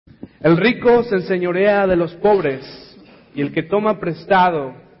El rico se enseñorea de los pobres, y el que toma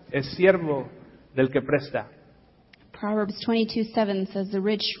prestado es siervo del que presta. Proverbs 22:7 says, "The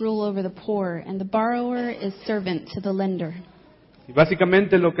rich rule over the poor, and the borrower is servant to the lender." Y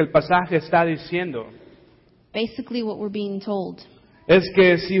básicamente lo que el pasaje está diciendo Basically, what we're being told es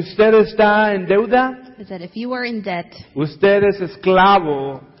que si usted está en deuda, is that if you are in debt, usted es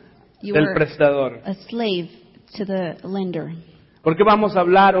esclavo you del are prestador. a slave to the lender. ¿Por qué vamos a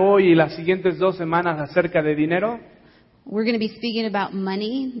hablar hoy y las siguientes 2 semanas acerca de dinero? We're going to be speaking about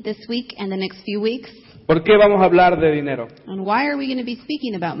money this week and the next few weeks. ¿Por qué vamos a hablar de dinero? And why are we going to be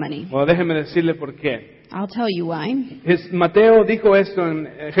speaking about money? Bueno, déjeme decirle por qué. I'll tell you why.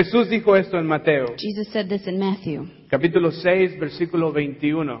 Jesús dijo esto en Mateo, Jesus said this in Matthew, capítulo 6, versículo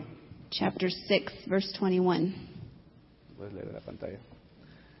 21. chapter 6, verse 21. Puedes leer la pantalla.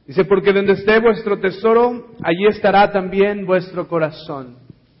 Dice, porque donde esté vuestro tesoro, allí estará también vuestro corazón.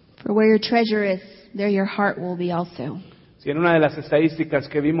 For where your treasure is, there your heart will be also. Si en una de las estadísticas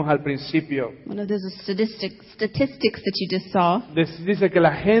que vimos al principio, One of those statistics that you just saw dice que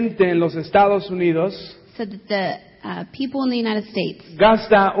la gente en los Estados Unidos said that the people in the United States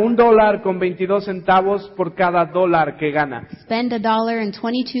gasta $1.22 por cada dólar que gana. spend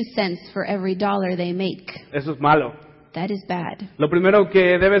 $1.22 for every dollar they make. Eso es malo. That is bad. Lo primero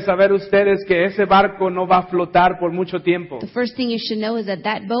que debe saber usted es que ese barco no va a flotar por mucho tiempo. The first thing you should know is that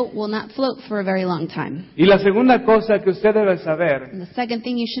that boat will not float for a very long time. Y la segunda cosa que usted debe saber And the second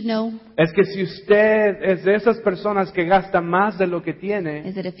thing you should know es que si usted es de esas personas que gasta más de lo que tiene,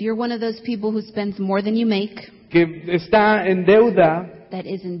 is that if you're one of those people who spends more than you make, que está en deuda, that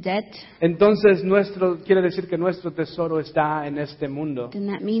is in debt, entonces quiere decir que nuestro tesoro está en este mundo. then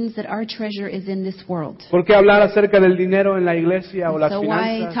that means that our treasure is in this world. ¿Por qué hablar acerca del dinero en la iglesia o las So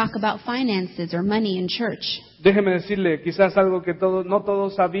why finanzas? talk about finances or money in church? Déjeme decirle, quizás algo que no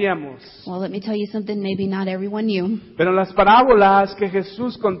todos sabíamos. Well, let me tell you something maybe not everyone knew. Pero las parábolas que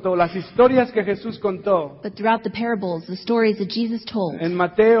Jesús contó, las historias que Jesús contó, But throughout the parables, the stories that Jesus told en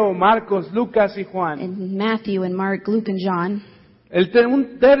Mateo, Marcos, Lucas y Juan, in Matthew and Mark, Luke and John,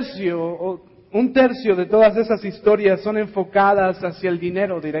 un tercio de todas esas historias son enfocadas hacia el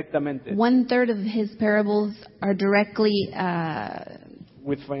dinero directamente. 1/3 of his parables are directly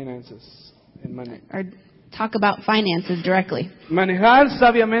With finances and money. talk about finances directly. Manejar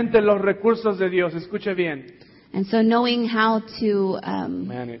sabiamente los recursos de Dios, escuche bien. And so knowing how to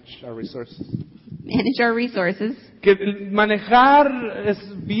Manage our resources. manage our resources, Que manejar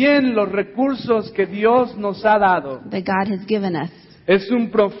bien los recursos que Dios nos ha dado that God has given us, es un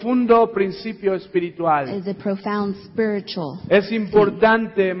profundo principio espiritual. is a profound spiritual. Es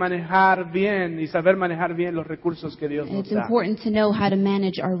importante manejar bien y saber manejar bien los recursos que Dios And nos it's da. important to know how to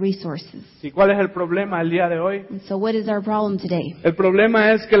manage our resources. ¿Y cuál es el problema el día de hoy? And so what is our problem today? El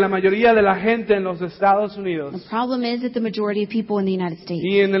problema es que la mayoría de la gente en los Estados The Unidos problem is that the majority of people in the United States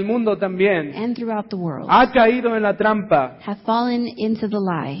y en el mundo también and throughout the world ha caído en la trampa have fallen into the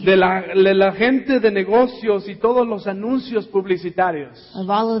lie de la gente de negocios y todos los anuncios publicitarios of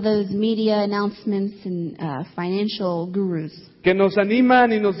all of those media announcements and financial gurus que nos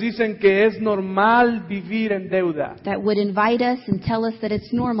animan y nos dicen que es normal vivir en deuda. that would invite us and tell us that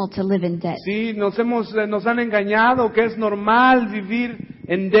it's normal to live in debt. Sí, nos han engañado que es normal vivir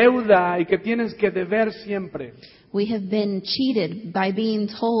en deuda y que tienes que deber siempre. We have been cheated by being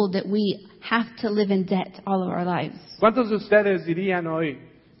told that we have to live in debt all of our lives. ¿Cuántos de ustedes dirían hoy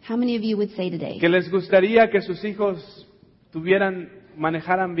How many of you would say today que les gustaría que sus hijos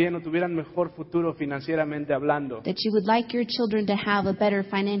manejaran bien o tuvieran mejor futuro financieramente hablando? that you would like your children to have a better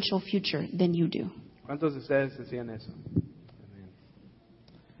financial future than you do? ¿Cuántos de ustedes decían eso?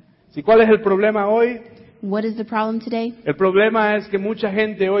 ¿Sí, cuál es el problema hoy? What is the problem today? El problema es que mucha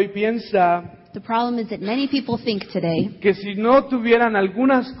gente hoy piensa The problem is that many people think today que si no tuvieran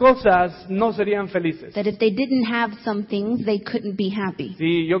algunas cosas no serían felices. that if they didn't have some things, they couldn't be happy.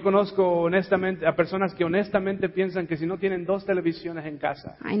 Sí, yo conozco honestamente a personas que honestamente piensan que si no tienen 2 televisiones en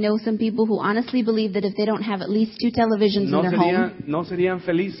casa I know some people who honestly believe that if they don't have at least 2 televisions in their home, no serían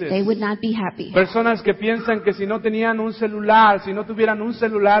felices. they would not be happy. Personas que piensan que si no tenían un celular, si no tuvieran un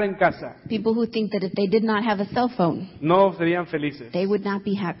celular en casa, People who think that if they did not have a cell phone, no serían felices. they would not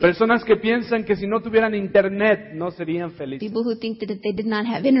be happy. Personas que piensan piensan que si no tuvieran internet no serían felices. People who think that if they did not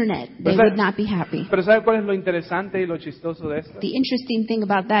have internet, they Pero would not be happy. Pero ¿sabe cuál es lo interesante y lo chistoso de esto? The interesting thing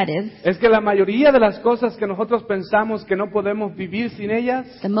about that is Es que la mayoría de las cosas que nosotros pensamos que no podemos vivir sin ellas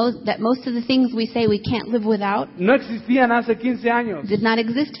that most of the things we say we can't live without no existían hace 15 años. did not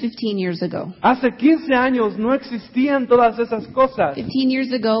exist 15 years ago. Hace 15 años no existían todas esas cosas 15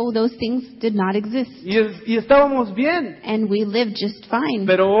 years ago, those things did not exist. y estábamos bien. And we lived just fine.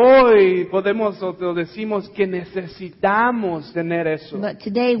 Pero hoy podemos o decimos que necesitamos tener eso, But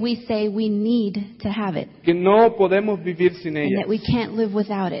today we say we need to have it que no podemos vivir sin and ellas. that we can't live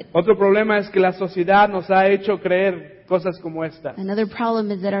without it. Otro problema es que la sociedad nos ha hecho creer cosas como esta. Another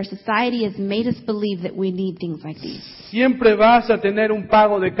problem is that our society has made us believe that we need things like these. Siempre vas a tener un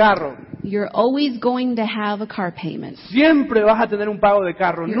pago de carro. You're always going to have a car payment. Siempre vas a tener un pago de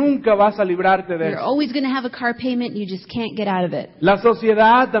carro. Nunca vas a librarte de You're eso. always going to have a car payment. You just can't get out of it. La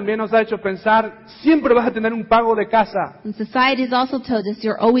sociedad también nos ha hecho pensar, siempre vas a tener un pago de casa. And society has also told us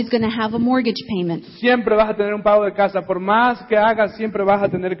you're always going to have a mortgage payment. Siempre vas a tener un pago de casa. Por más que hagas, siempre vas a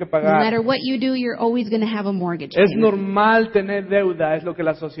tener que No pagar. matter what you do, you're always going to have a mortgage Es payment. normal tener deuda, es lo que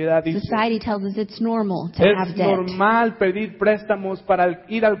la sociedad dice. Society tells us it's normal to have Es debt. normal pedir préstamos para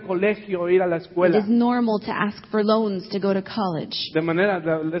ir al colegio o ir a la It escuela. is normal to ask for loans to go to college.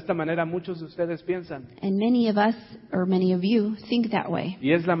 De esta manera muchos de ustedes piensan. And many of us, or many of you, think that way.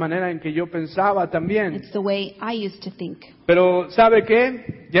 Y es la manera en que yo pensaba también. It's the way I used to think. Pero ¿sabe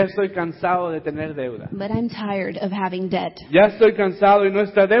qué? Ya estoy cansado de tener deuda. But I'm tired of having debt. Ya estoy cansado y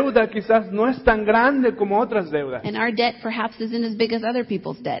nuestra deuda quizás no es tan grande como otras deudas. And our debt perhaps isn't as big as other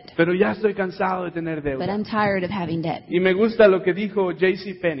people's debt. Pero ya estoy cansado de tener But deuda. I'm tired of having debt. Y me gusta lo que dijo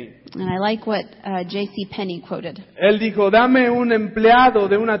J.C. Penney. And I like what J.C. Penney quoted. Él dijo, dame un empleado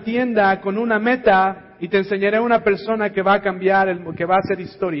de una tienda con una meta y te enseñaré a una persona que va a cambiar, que va a hacer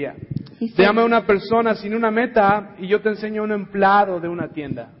historia. Dame una persona sin una meta y yo te enseño a un empleado de una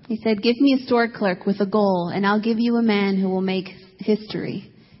tienda. He said, give me a store clerk with a goal, and I'll give you a man who will make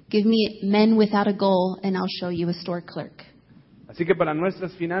history. Give me men without a goal, and I'll show you a store clerk. Así que para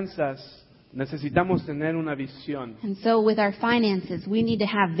nuestras finanzas necesitamos tener una visión. And so with our finances, we need to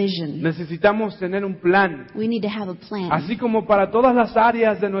have vision. Necesitamos tener un plan. We need to have a plan. Así como para todas las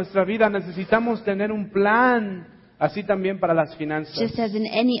áreas de nuestra vida necesitamos tener un plan, así también para las finanzas. Just as in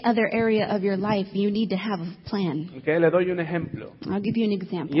any other area of your life, you need to have a plan. Okay, le doy un ejemplo. I'll give you an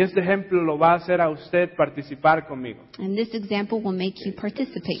example. Y este ejemplo lo va a hacer a usted participar conmigo. And this example will make you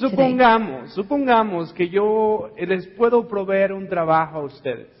participate today. Supongamos que yo les puedo proveer un trabajo a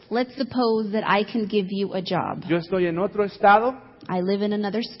ustedes. Let's suppose that I can give you a job. Yo estoy en otro estado I live in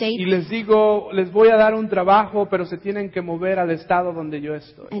another y state, les digo, les voy a dar un trabajo, pero se tienen que mover al estado donde yo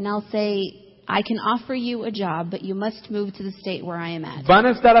estoy. and I'll say, I can offer you a job, but you must move to the state where I am at. Van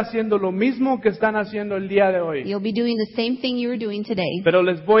a estar haciendo lo mismo que están haciendo el día de hoy, You'll be doing the same thing you were doing today, pero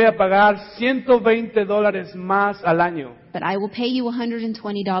les voy a pagar $120 más al año. but I will pay you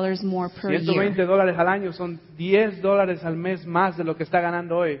 $120 more per year. $120 al año son $10 al mes más de lo que está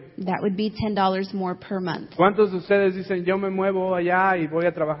ganando hoy. That would be $10 more per month. ¿Cuántos de ustedes dicen, yo me muevo allá y voy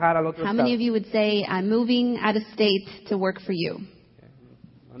a trabajar al otro How estado? many of you would say, I'm moving out of state to work for you?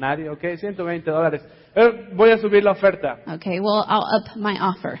 Nadie, ok, $120. Voy a subir la oferta. Okay, well, I'll up my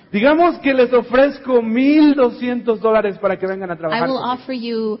offer. Digamos que les ofrezco $1,200 para que vengan a I trabajar will conmigo. offer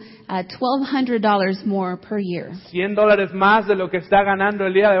you $1,200 more per year. $100 más de lo que está ganando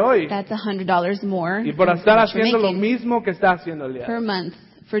el día de hoy. That's $100 more Y por than estar what you're haciendo lo making mismo que está haciendo el día de per hoy. month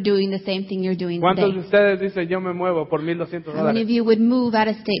for doing the same thing you're doing ¿Cuántos de today. ustedes dicen, yo me muevo por How many of $1,200? you would move out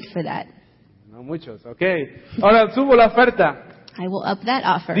of state for that? No muchos, ok. Ahora subo la oferta. I will up that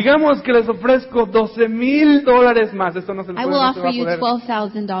offer. Digamos que les ofrezco $12,000 más. Esto no se, I will no se va offer a you poder.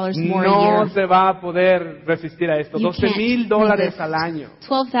 $12,000 more a No year. se va a poder resistir a esto. You can't $12,000 resist. al año.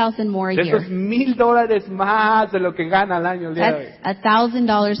 $12,000 more a Eso es year. $1,000 más de lo que gana al año el día de hoy. That's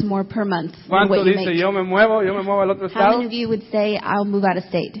 $1,000 more per month than ¿Cuánto what you dice make. yo me muevo al otro How estado? many of you would say, I'll move out of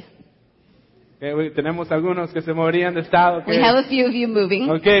state? Tenemos algunos que se moverían de estado. We have a few of you moving.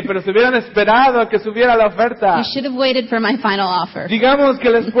 Ok, pero si hubieran esperado a que subiera la oferta, You should have waited for my final offer. digamos que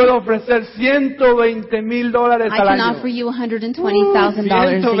les puedo ofrecer $120,000 I al can año. offer you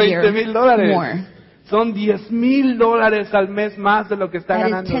 $120,000 a year $120,000 more. Son $10,000 al mes más de lo que está That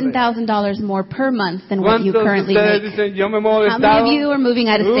is ganando. $10,000 more per month than what you ¿Cuántos de currently ustedes make. dicen, yo me muevo de How many estado? of you are moving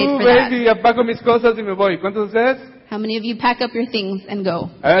out of state for that? Baby, apago mis cosas y me voy. ¿Cuántos de ustedes? How many of you pack up your things and go?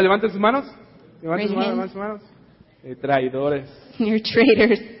 A ver, levanten sus manos. Levanten sus Raise manos, your levanten sus manos. Traidores, You're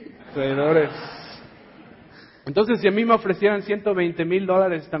traitors. traidores. Entonces, si a mí me ofrecieran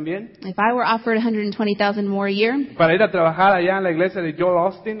 $120,000 también If I were offered $120,000 more a year para ir a trabajar allá en la iglesia de Joel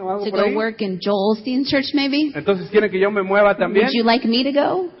Austin o algo to por go ahí, work in Joel Osteen's church, maybe, entonces quieren que yo me mueva también. would you like me to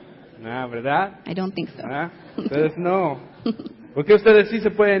go? Ah, ¿verdad? I don't think so. Ah, ustedes no. ¿Por qué ustedes sí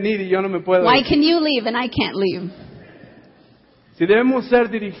se pueden ir y yo no me puedo Why ir? can you leave and I can't leave? Si debemos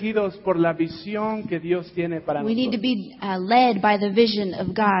ser dirigidos por la visión que Dios tiene para We need to nosotros. be led by the vision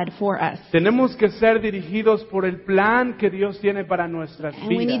of God for us. Tenemos que ser dirigidos por el plan que Dios tiene para nuestras And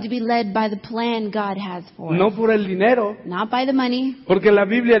we need to vidas. be led by the plan God has for No us. por el dinero, Not by the money, porque la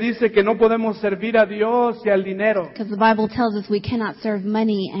Biblia dice que no podemos servir a Dios y al dinero. because the Bible tells us we cannot serve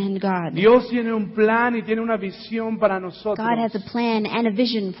money and God. Dios tiene un plan y tiene una visión para nosotros. God has a plan and a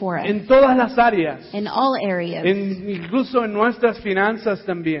vision for us En todas las áreas, in all areas, incluso en nuestras finanzas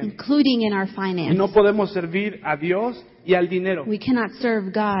también. including in our Y finance. no podemos servir a Dios y al dinero. We cannot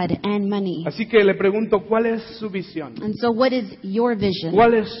serve God and money. Así que le pregunto, ¿cuál es su visión? And so what is your vision?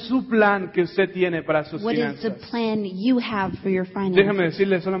 ¿Cuál es su plan que usted tiene para sus What is the finanzas? plan you have for your Déjeme finances?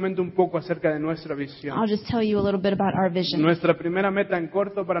 decirle solamente un poco acerca de nuestra visión. I'll just tell you a little bit about our vision. Nuestra primera meta en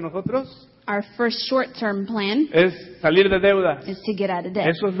corto para nosotros Our first short-term plan es salir de deudas. is to get out of debt.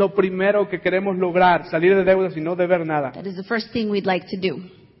 Eso es lo primero que queremos lograr, salir de deudas y no deber nada. That is the first thing we'd like to do.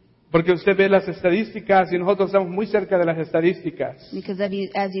 Porque usted ve las estadísticas y nosotros estamos muy cerca de las estadísticas. Because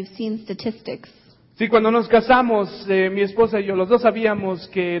as you've seen statistics, Sí, cuando nos casamos, mi esposa y yo, los dos sabíamos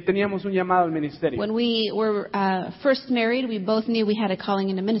que teníamos un llamado al ministerio. when we were first married, we both knew we had a calling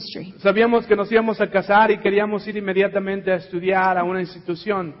into ministry. Sabíamos que nos íbamos a casar y queríamos ir inmediatamente a estudiar a una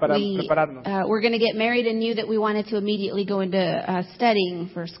institución para We prepararnos. were going to get married and knew that we wanted to immediately go into studying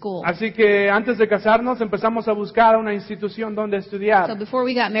for school. Así que antes de casarnos empezamos a buscar una institución donde So estudiar. before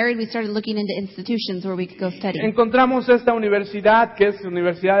we got married, we started looking into institutions where we could go study. Encontramos esta universidad que es la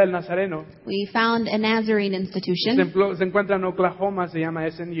Universidad del Nazareno. We found a Nazarene institution. Se encuentra en Oklahoma, se llama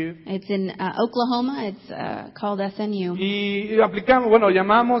SNU. It's in Oklahoma. It's called SNU. Y aplicamos, bueno,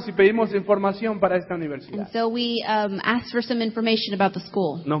 llamamos y pedimos información para esta And universidad. so we asked for some information about the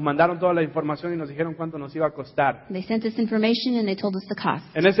school. Nos mandaron toda la información y nos dijeron cuánto nos iba a costar. They sent us information and they told us the cost.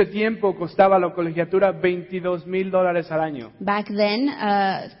 En ese tiempo costaba la colegiatura $22,000 al año. Back then,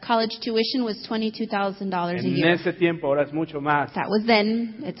 college tuition was $22,000 a En year. ese tiempo, ahora es mucho más. That was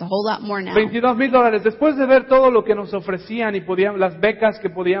then. It's a whole lot more now. $22,000. Después de ver todo lo que nos ofrecían y las becas que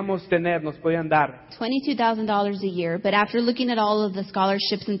podíamos tener, nos podían dar. $22,000 a year, but after looking at all of the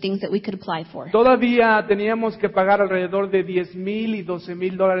scholarships and things that we could apply for, Todavía teníamos que pagar alrededor de $10,000 y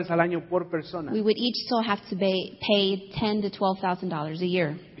 $12,000 al año por persona. we would each still have to pay $10,000 to $12,000 a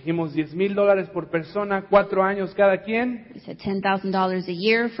year. Dijimos $10,000 por persona, 4 años cada quien. We said $10,000 a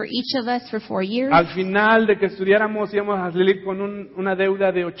year for each of us for 4 years. Al final de que estudiáramos íbamos a salir con una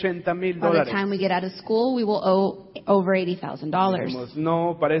deuda de By the $80,000. time we get out of school, we will owe over $80,000. Dijimos,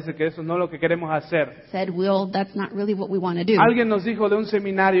 no, parece que eso no es lo que queremos hacer. Said, well, that's not really what we want to do. Alguien nos dijo de un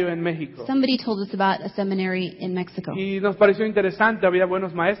seminario en México Somebody told us about a seminary in Mexico. y nos pareció interesante, había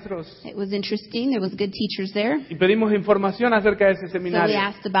buenos maestros It was interesting. There was good teachers there. y pedimos información acerca de ese So we seminario.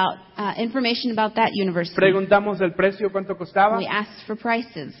 asked about information about that university. Preguntamos el precio, cuánto costaba We asked for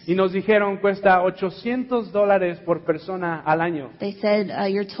prices. y nos dijeron cuesta $800 por persona al año. They said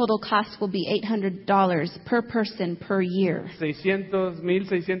your total cost will be $800 per person per year.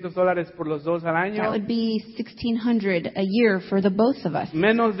 $1,600 por los dos al That año. would be $1,600 a year for the both of us.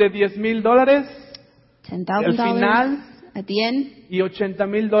 Menos de $10,000 $10,000 Al final- at the end. y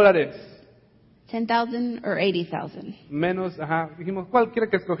 $80,000. $10,000 or $80,000. Menos, dijimos, ¿cuál cree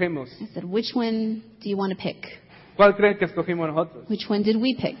que escogemos? I said, which one do you want to pick? ¿Cuál creen que escogimos nosotros? Which one did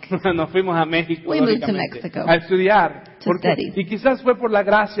we pick? Nos fuimos a México, We moved to lógicamente, Mexico a estudiar. to study. Y quizás fue por la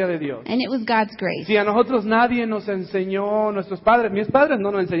gracia de Dios. And it was God's grace. Si a nosotros nadie nos enseñó, nuestros padres, mis padres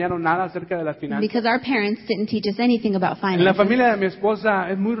no nos enseñaron nada acerca de las finanzas. Because our parents didn't teach us anything about En la finances. familia de mi esposa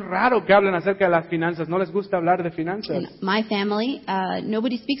es muy raro que hablen acerca de las finanzas, no les gusta hablar de finanzas. In my family,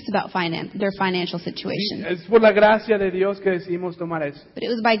 nobody speaks about their financial situation. Es por la gracia de Dios que decidimos tomar eso. But it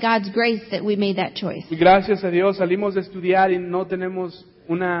was by God's grace that we made that choice. Y gracias a Dios salimos de estudiar y no tenemos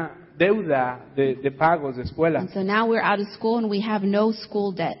una deuda de pagos de escuela. And so now we're out of school and we have no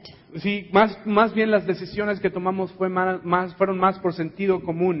school debt. Sí, más bien las decisiones que tomamos fueron más por sentido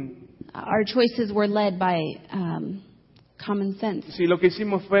común. Our choices were led by common sense. Sí, lo que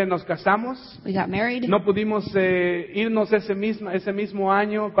hicimos fue nos casamos, We got married. no pudimos irnos ese mismo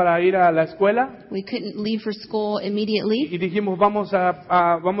año para ir a la escuela We couldn't leave for school immediately. y dijimos vamos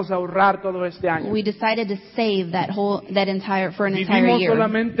a ahorrar todo este año. We decided to save for an entire Vivimos year.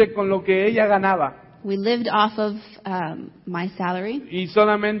 solamente con lo que ella ganaba. We lived off of my salary, y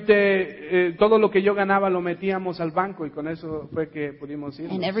solamente todo lo que yo ganaba lo metíamos al banco y con eso fue que pudimos ir.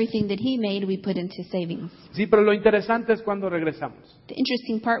 and everything that he made we put into savings. Sí, pero lo interesante es cuando regresamos. The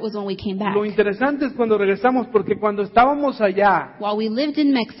interesting part was when we came back. Lo interesante es cuando regresamos porque cuando estábamos allá, While we lived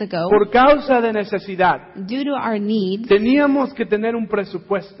in Mexico, por causa de necesidad, due to our needs, teníamos que tener un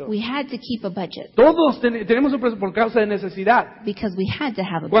presupuesto. we had to keep a budget Todos tenemos un presupuesto por causa de necesidad. because we had to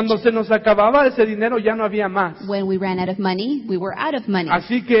have a Cuando budget. se nos acababa ese dinero ya no había más. When we ran out of money, we were out of money.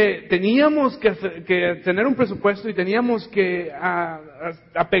 Así que teníamos que tener un presupuesto y teníamos que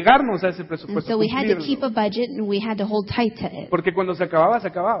apegarnos a ese And presupuesto. so we had to cumplirlo. keep a budget and we had to hold tight to it. Porque cuando se acababa, se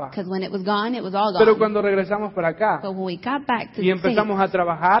acababa. Because when it was gone, it was all Pero gone. cuando regresamos para acá But when we got back to y the empezamos States a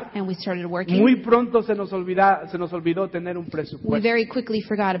trabajar, and we started working, muy pronto se nos olvidó tener un we presupuesto. very quickly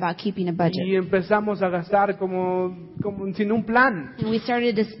forgot about keeping a Y budget. empezamos a gastar como sin un plan. And we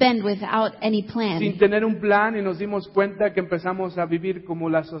started to spend without any Sin plan. tener un plan y nos dimos cuenta que empezamos a vivir como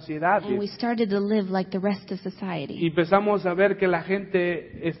la sociedad. And we started to live like the rest of Y society. empezamos a ver que la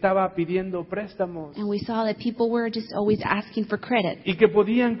gente estaba pidiendo préstamos And we saw that people were just always asking for credit y que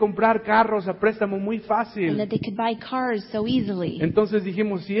podían comprar carros a préstamo muy and fácil. that they could buy cars so easily. Entonces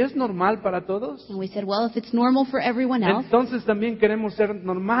dijimos, si es normal para todos, And we said, well, if it's normal for everyone else, entonces también queremos ser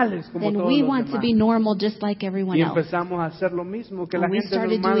normales como then todos we los want to demás. be normal just like everyone Y else. empezamos a hacer lo mismo que la And we gente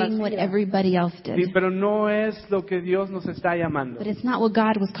started normal doing what hacía. everybody else Sí, did. pero no es lo que Dios nos está llamando. But it's not what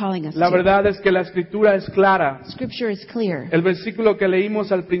God was calling us La to. verdad es que la escritura es clara. Scripture is clear. El versículo que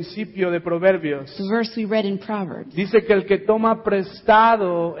leímos al principio de Proverbios The verse we read in Proverbs dice que el que toma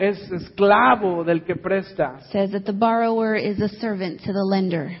prestado es esclavo del que presta. says that the borrower is a servant to the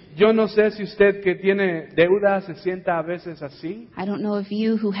lender. Yo no sé si usted que tiene deuda se sienta a veces así, I don't know if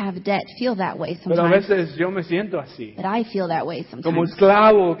you who have debt feel that way pero a sometimes, veces yo me siento así. but I feel that way Como sometimes.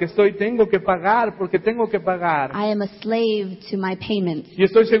 esclavo que tengo que pagar porque tengo que pagar. I am a slave to my payments. Y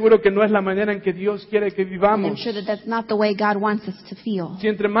estoy seguro que no es la manera en que Dios quiere que And I'm vivamos. sure that that's not the way God wants us to feel. Si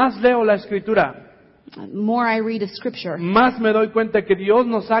entre más leo la escritura, The more I read of Scripture, más me doy cuenta que Dios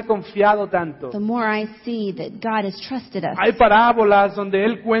nos ha confiado tanto. the more I see that God has trusted us. Hay parábolas donde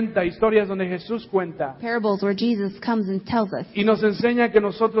Él cuenta, historias donde Jesús cuenta. Parables where Jesus comes and tells us Y nos enseña que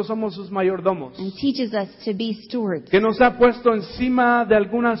nosotros somos sus mayordomos. and teaches us to be stewards. Que nos ha puesto encima de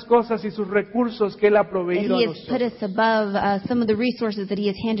algunas cosas y sus recursos que Él ha That proveído He a has put nosotros. us above some of the resources that He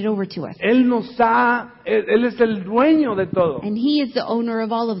has handed over to us. Él es el dueño de todo. And He is the owner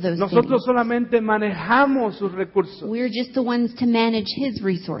of all of those Nosotros things. solamente manejamos sus recursos. We're just the ones to manage His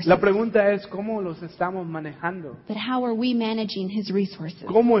resources. La pregunta es cómo los estamos manejando. But how are we managing His resources?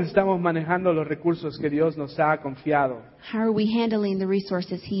 ¿Cómo estamos manejando los recursos que Dios nos ha confiado? How are we handling the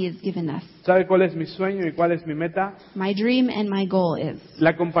resources He has given us? ¿Sabe cuál es mi sueño y cuál es mi meta? My dream and my goal is,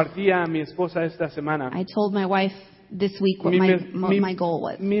 La compartí a mi esposa esta semana. I told my wife this week what my goal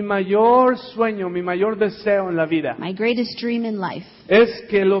was. Mi mayor sueño, mi mayor deseo en la vida My greatest dream in life es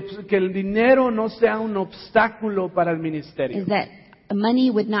que el dinero no sea un obstáculo para el ministerio. is that money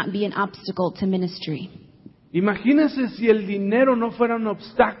would not be an obstacle to ministry. Imagínese si el dinero no fuera un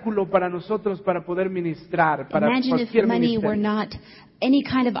obstáculo para nosotros para poder ministrar, para Imagine if cualquier money were ministerio. not any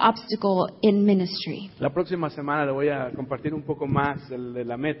kind of obstacle in ministry. La próxima semana le voy a compartir un poco más de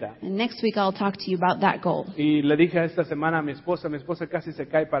la meta. And next week I'll talk to you about that goal. Y le dije esta semana a mi esposa casi se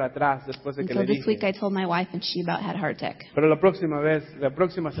cae para atrás después de And que so le this week dije. I told my wife and she about had a heart attack. Pero la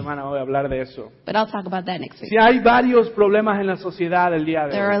próxima semana voy a hablar de eso. But I'll talk about that next week. Si hay varios problemas en la sociedad el día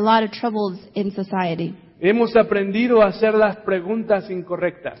de There are a hoy. lot of troubles in society. Hemos aprendido a hacer las preguntas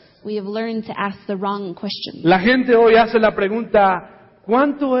incorrectas. We have learned to ask the wrong questions. La gente hoy hace la pregunta,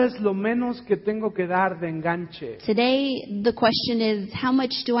 ¿cuánto es lo menos que tengo que dar de enganche? Today, the question is, how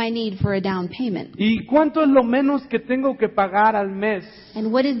much do I need for a down payment? ¿Y cuánto es lo menos que tengo que pagar al mes?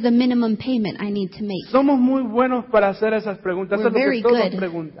 And what is the minimum payment I need to make? Somos muy buenos para hacer esas preguntas. Eso es lo We're que very todos good.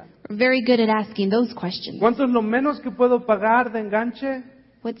 preguntan. We're very good at asking those questions. ¿Cuánto es lo menos que puedo pagar de enganche?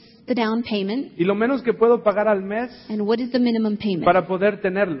 What's the down payment? ¿Y lo menos que puedo pagar al mes And what is the minimum payment para poder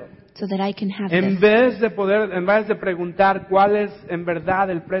tenerlo? so that I can have En this? vez de preguntar cuál es en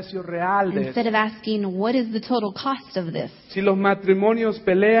verdad el precio real de Instead eso. of asking, what is the total cost of this? Si los matrimonios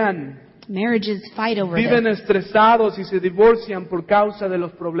pelean, Marriages fight over viven this. estresados y se divorcian por causa de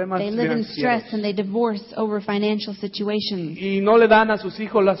los problemas They live in stress financieros. and they divorce over financial situations. Y no le dan a sus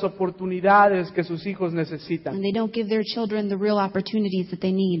hijos las oportunidades que sus hijos necesitan. And they don't give their children the real opportunities that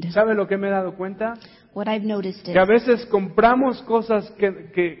they need. ¿Sabe lo que me he dado cuenta? What I've noticed is Que a veces compramos cosas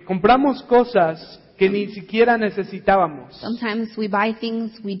que ni siquiera necesitábamos, Sometimes we buy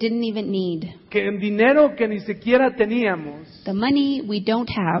things we didn't even need. que en dinero que ni siquiera teníamos, The money we don't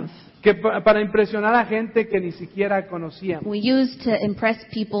have, que para impresionar a gente que ni siquiera conocíamos. we use to impress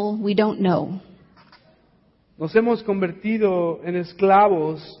people we don't know. Nos hemos convertido en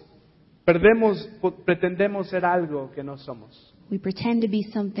esclavos, pretendemos ser algo que no somos. We pretend to be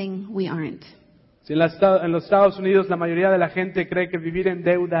something we aren't. Si en los Estados Unidos la mayoría de la gente cree que vivir en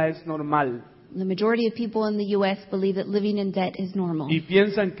deuda es normal The majority of people in the U.S. believe that living in debt is normal. y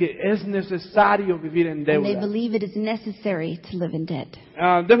piensan que es necesario vivir en And they deuda. believe it is necessary to live in debt.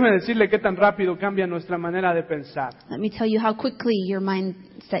 Déjeme decirle qué tan rápido cambia nuestra manera de pensar. Let me tell you how quickly your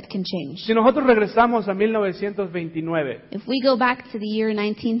mindset can change. Si nosotros regresamos a 1929, If we go back to the year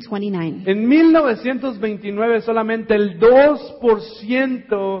 1929, en 1929 solamente el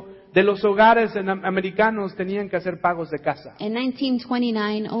 2% de los hogares americanos tenían que hacer pagos de casa. in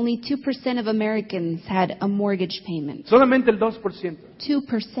 1929, only 2% of Americans had a mortgage payment. Solamente el 2%.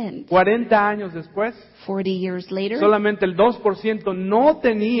 2%. 40 años después, 40 years later, solamente el 2% no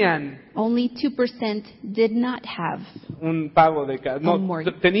tenían only 2% did not have un pago de casa. No, Un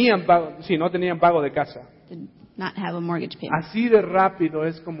mortgage. no tenían pago de casa. did not have a mortgage payment. Así de rápido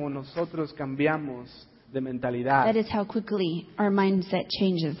es como nosotros cambiamos de mentalidad. That is how quickly our mindset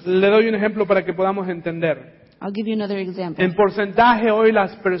changes. Le doy un ejemplo para que podamos entender. I'll give you another example. En porcentaje hoy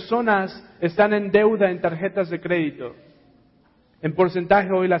las personas están en deuda en tarjetas de crédito. En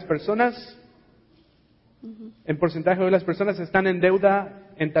porcentaje hoy las personas están en deuda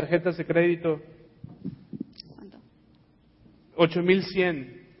en tarjetas de crédito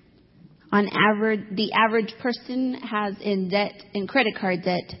 8,100. On average, the average person has in credit card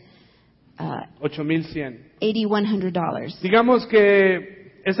debt, 8,100. $8,100. Digamos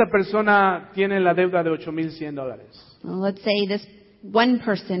que esa persona tiene la deuda de $8,100 Well, let's say this one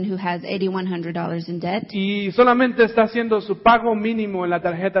person who has $8,100 in debt y solamente está haciendo su pago mínimo en la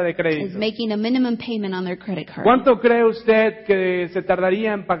tarjeta de is crédito. making a minimum payment on their credit card. ¿Cuánto cree usted que se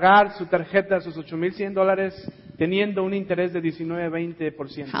tardaría en pagar su tarjeta, sus $8,100, teniendo un interés de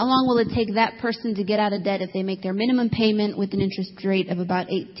 19-20%? How long will it take that person to get out of debt if they make their minimum payment with an interest rate of about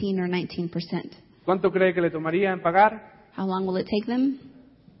 18 or 19%? ¿Cuánto cree que le tomaría en pagar? How long will it take them?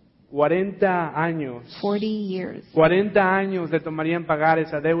 40 años. 40 years. 40 años le tomarían pagar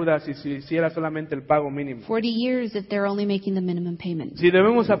esa deuda si se hiciera solamente el pago mínimo. 40 years if they're only making the minimum payment. Si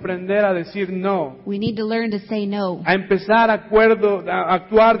debemos aprender a decir no, We need to learn to say no, a empezar a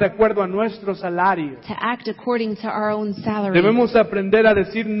actuar de acuerdo a nuestro salario. to act according to our own salary. Debemos aprender a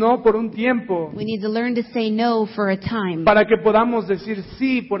decir no por un tiempo We need to learn to say no for a time para que podamos decir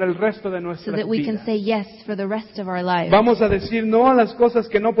sí por el resto de so nuestras that we can vidas. say yes for the rest of our lives. Vamos a decir no a las cosas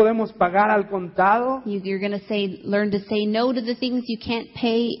que no podemos pagar al contado, You're going to learn to say no to the things you can't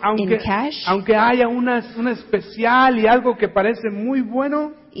pay in cash. aunque haya una especial y algo que parece muy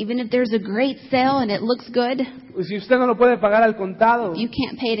bueno. Even if there's a great sale and it looks good, Si usted no lo puede pagar al contado, if you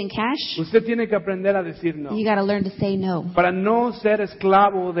can't pay it in cash, usted tiene que aprender a decir no, you got to learn to say no para no ser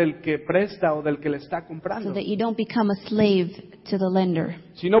esclavo del que presta o del que le está so comprando. that you don't become a slave to the lender.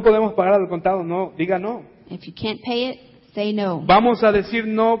 Si no podemos pagar al contado, no, diga no. If you can't pay it, say no. Vamos a decir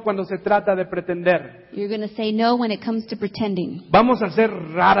no cuando se trata de pretender. You're going to say no when it comes to pretending. Vamos a ser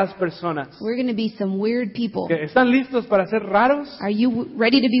raras personas. We're going to be some weird people. ¿Están listos para ser raros? Are you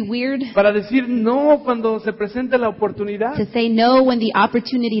ready to be weird? Para decir no cuando se presente la oportunidad. To say no when the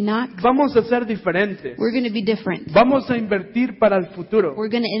opportunity knocks? Vamos a ser diferentes. We're going to be different. Vamos a invertir para el futuro. We're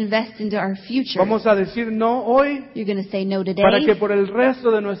going to invest into our future. Vamos a decir no hoy You're going to say no today para que por el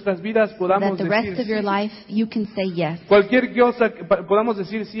resto de nuestras vidas so podamos that the rest decir of your sí. life you can say yes. Cualquier cosa, podamos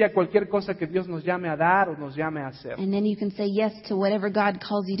decir sí a cualquier cosa que Dios nos llame a dar o nos llame a hacer. And then you can say yes to whatever God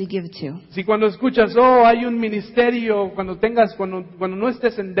calls you to give to. Si cuando escuchas, oh, hay un ministerio, cuando no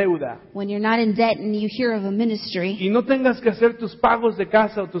estés en deuda When you're not in debt and you hear of a ministry y no tengas que hacer tus pagos de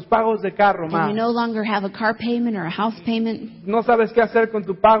casa o tus pagos de carro and más, you no longer have a car payment or a house payment no sabes qué hacer con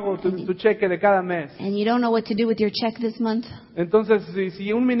tu pago, tu cheque de cada mes. and you don't know what to do with your check this month, Entonces,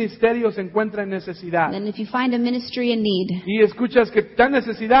 si un ministerio se encuentra en necesidad then if you find a ministry in need y escuchas que está en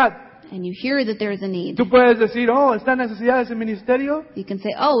necesidad, and you hear that there is a need, tú puedes decir, oh, está en necesidad ese ministerio, you can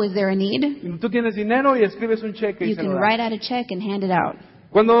say, oh, is there a need? y tú tienes dinero y escribes un cheque y You se can lo write das. out a check and hand it out.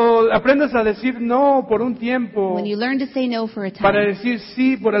 Cuando aprendes a decir no por un tiempo When you learn to say no for a para time decir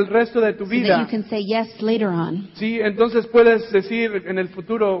sí por el resto de tu so that you vida, can say yes later on, sí, entonces puedes decir en el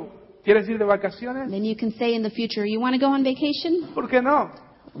futuro, ¿quieres ir de vacaciones? then you can say in the future, you want to go on vacation? ¿Por qué no?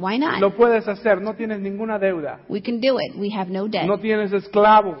 Why not? Lo puedes hacer, no tienes ninguna deuda. We can do it. We have no debt. No tienes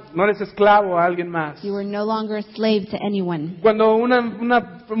esclavo, no eres esclavo a alguien más. You are no longer a slave to anyone. Cuando un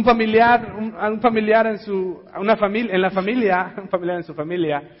familiar en la familia, un familiar en su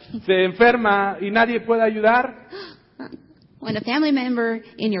familia, se enferma y nadie puede ayudar, When a family member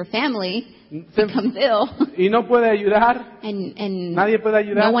in your family becomes ill y no puede ayudar, and nadie puede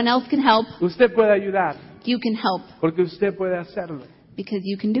ayudar, no one else can help, usted puede ayudar, you can help porque usted puede hacerlo, because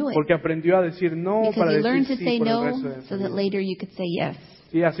you can do it. porque aprendió a decir no Because para you learned to decir say sí por el no resto de su so that vida. later you could say yes.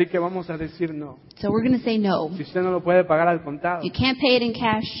 Sí, así que vamos a decir no. So we're going to say no. Si usted no lo puede pagar al contado, You can't pay it in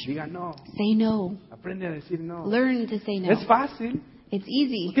cash. diga no, Say no. aprende a decir no. Learn to say no. Es fácil, It's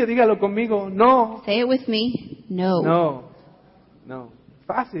easy. que dígalo conmigo, no, Say it with me. No. no,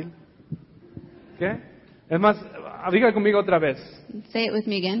 fácil. ¿Qué? Es más, diga conmigo otra vez, Say it with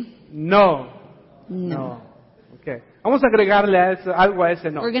me again. no. No. Okay. Vamos a agregarle algo a ese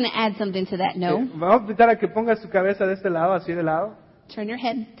no. We're going to add something to that no. Vamos a invitar a que ponga su cabeza de este lado, así de lado. Turn your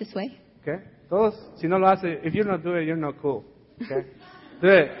head this way. Okay. Todos, si no lo hace, if you don't do it, you're not cool. Okay.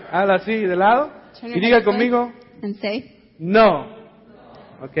 Entonces, hazlo así de lado Turn y your diga head this way conmigo, and say no.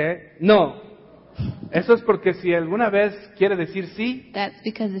 Okay. No. Eso es porque si alguna vez quiere decir sí that's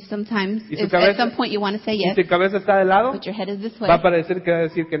because if sometimes, y su if at cabeza, some point you want to say y yes, su cabeza está de lado, but your head is this way, va a parecer que va a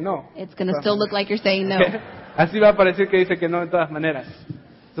decir que no. it's going to still look like you're saying no. Okay. Así va a parecer que dice que no de todas maneras.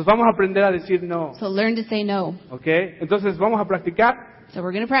 Entonces vamos a aprender a decir no. So learn to say no. Okay. Entonces vamos a practicar So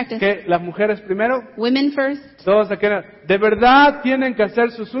we're going to practice. que las mujeres primero, Women first. todos aquí, ¿de verdad tienen que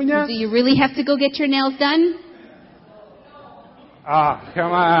hacer sus uñas? Do you really have to go get your nails done? Ah,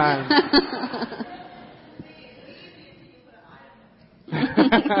 come on.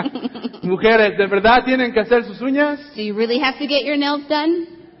 Mujeres, ¿de verdad tienen que hacer sus uñas? Do you really have to get your nails done?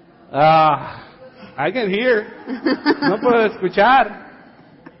 Ah, I can hear. No puedo escuchar.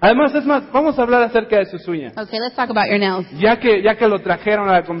 Además, es más, vamos a hablar acerca de sus uñas. Okay, let's talk about your nails. Ya que lo trajeron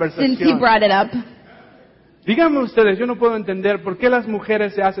a la Since he conversación. brought it up, Díganme ustedes, yo no puedo entender por qué las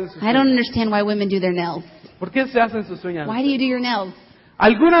mujeres se hacen sus I don't uñas. understand why women do their nails. ¿Por qué se hacen sus uñas? Why do you do your nails?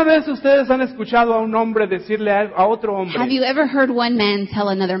 ¿Alguna vez ustedes han escuchado a un hombre decirle a otro Have hombre, you ever heard one man tell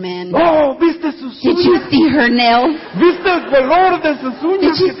another man, oh, ¿viste sus did you uñas? see her nails? ¿Viste el color de sus Did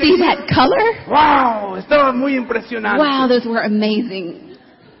uñas? you que see tenía? that color? ¡Wow! Estaba muy impresionante. Wow, those were amazing.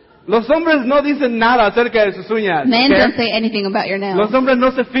 Los hombres no dicen nada acerca de sus uñas. Men ¿ok? don't say anything about your Los nails. hombres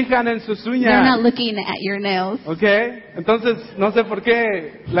no se fijan en sus They're not uñas. looking at your nails. ¿Ok? Entonces, no sé por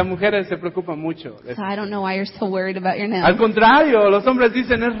qué las mujeres se preocupan mucho. de So eso. I don't know why you're so worried about your Al nails. contrario, los hombres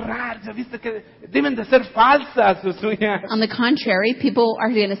dicen, es raro, ¿viste que deben de ser falsas sus uñas? On the contrary, people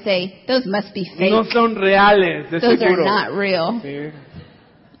are going to say, those must be fake. No son reales, de Those are seguro. not real. Sí.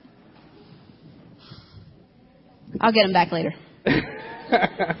 I'll get them back later.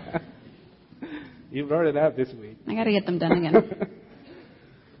 You brought it up this week. I got to get them done again.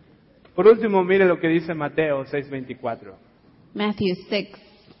 Por último, mire lo que dice Mateo 6:24. Matthew 6,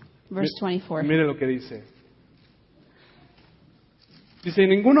 verse 24. Mire lo que dice. Dice,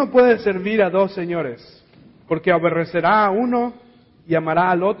 ninguno puede servir a dos señores, porque aborrecerá a uno y amará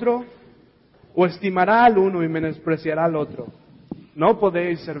al otro, o estimará al uno y menospreciará al otro. No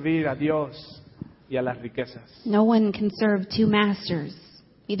podéis servir a Dios y a las riquezas. No one can serve two masters.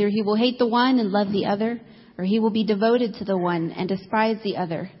 Either he will hate the one and love the other, or he will be devoted to the one and despise the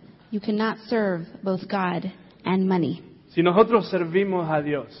other. You cannot serve both God and money. Si nosotros servimos a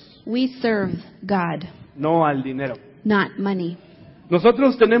Dios, We serve God, no al dinero. not money.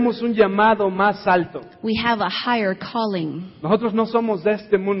 Nosotros tenemos un llamado más alto. We have a higher calling. Nosotros no somos de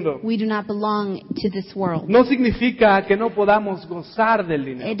este mundo. We do not belong to this world. No significa que no podamos gozar del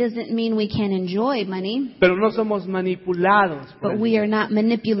dinero, It doesn't mean we can't enjoy money, pero no somos manipulados por but el we are dinero not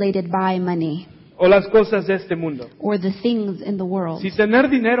manipulated by money o las cosas de este mundo. or the things in the world. Si tener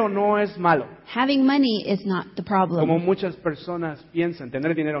dinero no es malo, Having money is not the como problem. muchas personas piensan,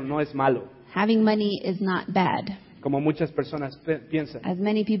 tener dinero no es malo, Having money is not bad, como muchas personas piensan. as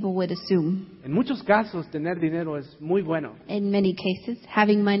many people would assume. En muchos casos, tener dinero es muy bueno. In many cases,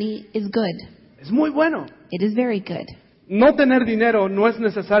 having money is good. Es muy bueno. It is very good. No tener dinero no es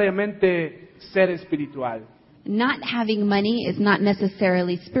necesariamente ser espiritual. Not having money is not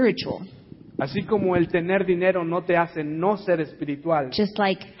necessarily spiritual. Así como el tener dinero no te hace no ser espiritual. Just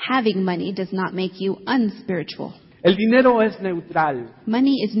like having money does not make you unspiritual. El dinero es neutral,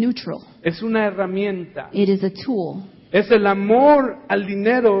 Money is neutral. es una herramienta. It is a tool. Es el amor al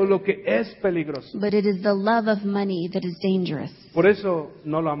dinero lo que es peligroso. But it is the love of money that is dangerous. Por eso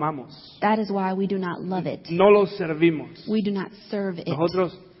no lo amamos, That is why we do not love it. no lo servimos. We do not serve it.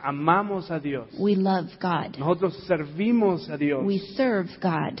 Nosotros amamos a Dios. We love God. Nosotros servimos a Dios. We serve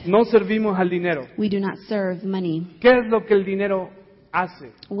God. No servimos al dinero. We do not serve money. ¿Qué es lo que el dinero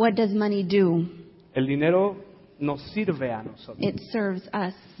hace? What does money do? El dinero nos sirve a nosotros. It serves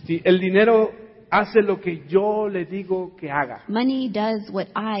us. Sí, el dinero hace lo que yo le digo que haga. Money does what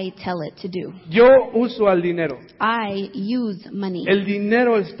I tell it to do. Yo uso al dinero. I use money. El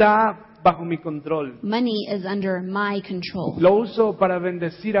dinero está bajo mi control. Money is under my control. Lo uso para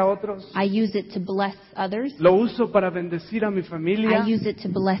bendecir a otros. I use it to bless others. Lo uso para bendecir a mi familia. I use it to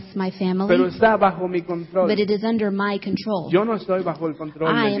bless my Pero family. está bajo mi control. But it is under my control. Yo no estoy bajo el control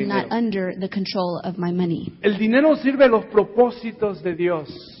I del am not dinero. under the control of my money. El dinero sirve a los propósitos de Dios.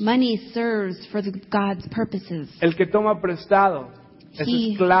 Money serves for God's purposes. El que toma prestado es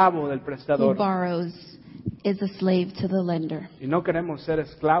He esclavo del Who prestador. borrows is a slave to the lender. Y no queremos ser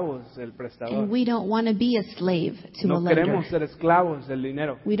esclavos del prestador. And we don't want to be a slave to a No lender. queremos ser esclavos del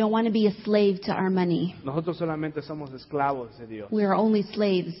dinero. We don't want to be a slave to our money. Nosotros solamente somos esclavos de Dios. We are only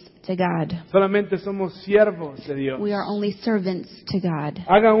slaves to God. Solamente somos siervos de Dios. We are only servants to God.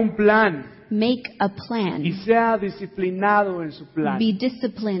 Haga un plan Make a y plan. sea disciplinado en su plan. Be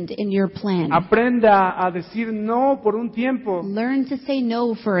disciplined in your plan. Aprenda a decir no por un tiempo Learn to say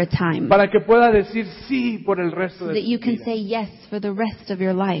no for a time para que pueda decir sí por el resto so de that you su can vida. say yes for the rest of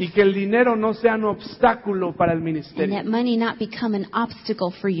your Y life. que el dinero no sea un obstáculo para el And ministerio. that money not become an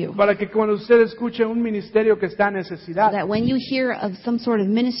obstacle for you. Para que cuando usted escuche un ministerio que está en So necesidad, that when you hear of some sort of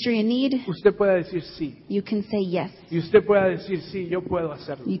ministry in need, usted pueda decir sí. you can say yes. Y usted pueda decir sí, yo puedo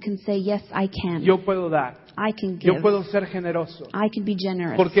hacerlo. You can say yes, I can. Yo puedo dar. I can Yo give. puedo ser generoso. I can be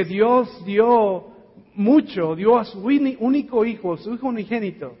generous. Porque Dios dio mucho, dio a su único hijo, su hijo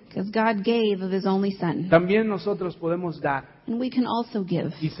unigénito. Because God gave of His only Son. También nosotros podemos dar And we can also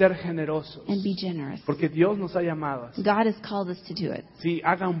give y ser generosos. and be generous. Porque Dios nos ha llamado así. God has called us to do it. Sí,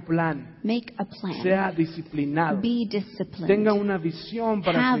 haga un plan. Make a plan. Sea disciplinado. Be disciplined. Tenga una visión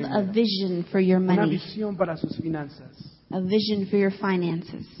para su Have a dinero. vision for your Una money. visión para sus finanzas. A vision for your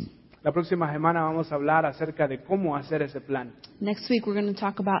finances. La próxima semana vamos a hablar acerca de cómo hacer ese plan. Next week we're going to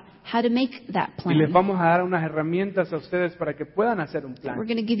talk about how to make that Y les plan. vamos a dar unas herramientas a ustedes para que puedan hacer un plan.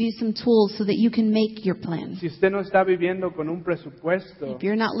 We're going to give you some tools so that you can make your plan. Si usted no está viviendo con un presupuesto, If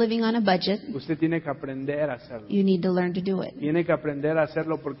you're not living on a budget, usted tiene que aprender a hacerlo. you need to learn to do it. Tiene que aprender a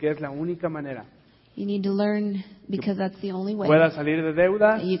hacerlo porque es la única manera. You need to learn because that's the only way Pueda salir de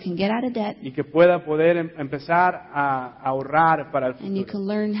deudas that you can get out of debt y que pueda poder empezar a ahorrar para el and you futuro. can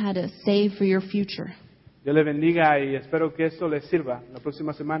learn how to save for your future. Dios le bendiga y espero que esto les sirva la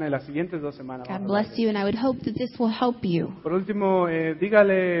próxima semana y las siguientes 2 semanas. God vamos a hablar bless de you, and I would hope that this will help you. eso. Por último,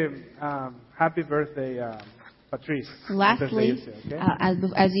 dígale happy birthday Patrice. antes de Lastly, irse,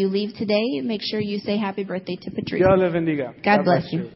 ¿ok? as you leave today, make sure you say happy birthday to Patrice. Dios le bendiga. God bless you.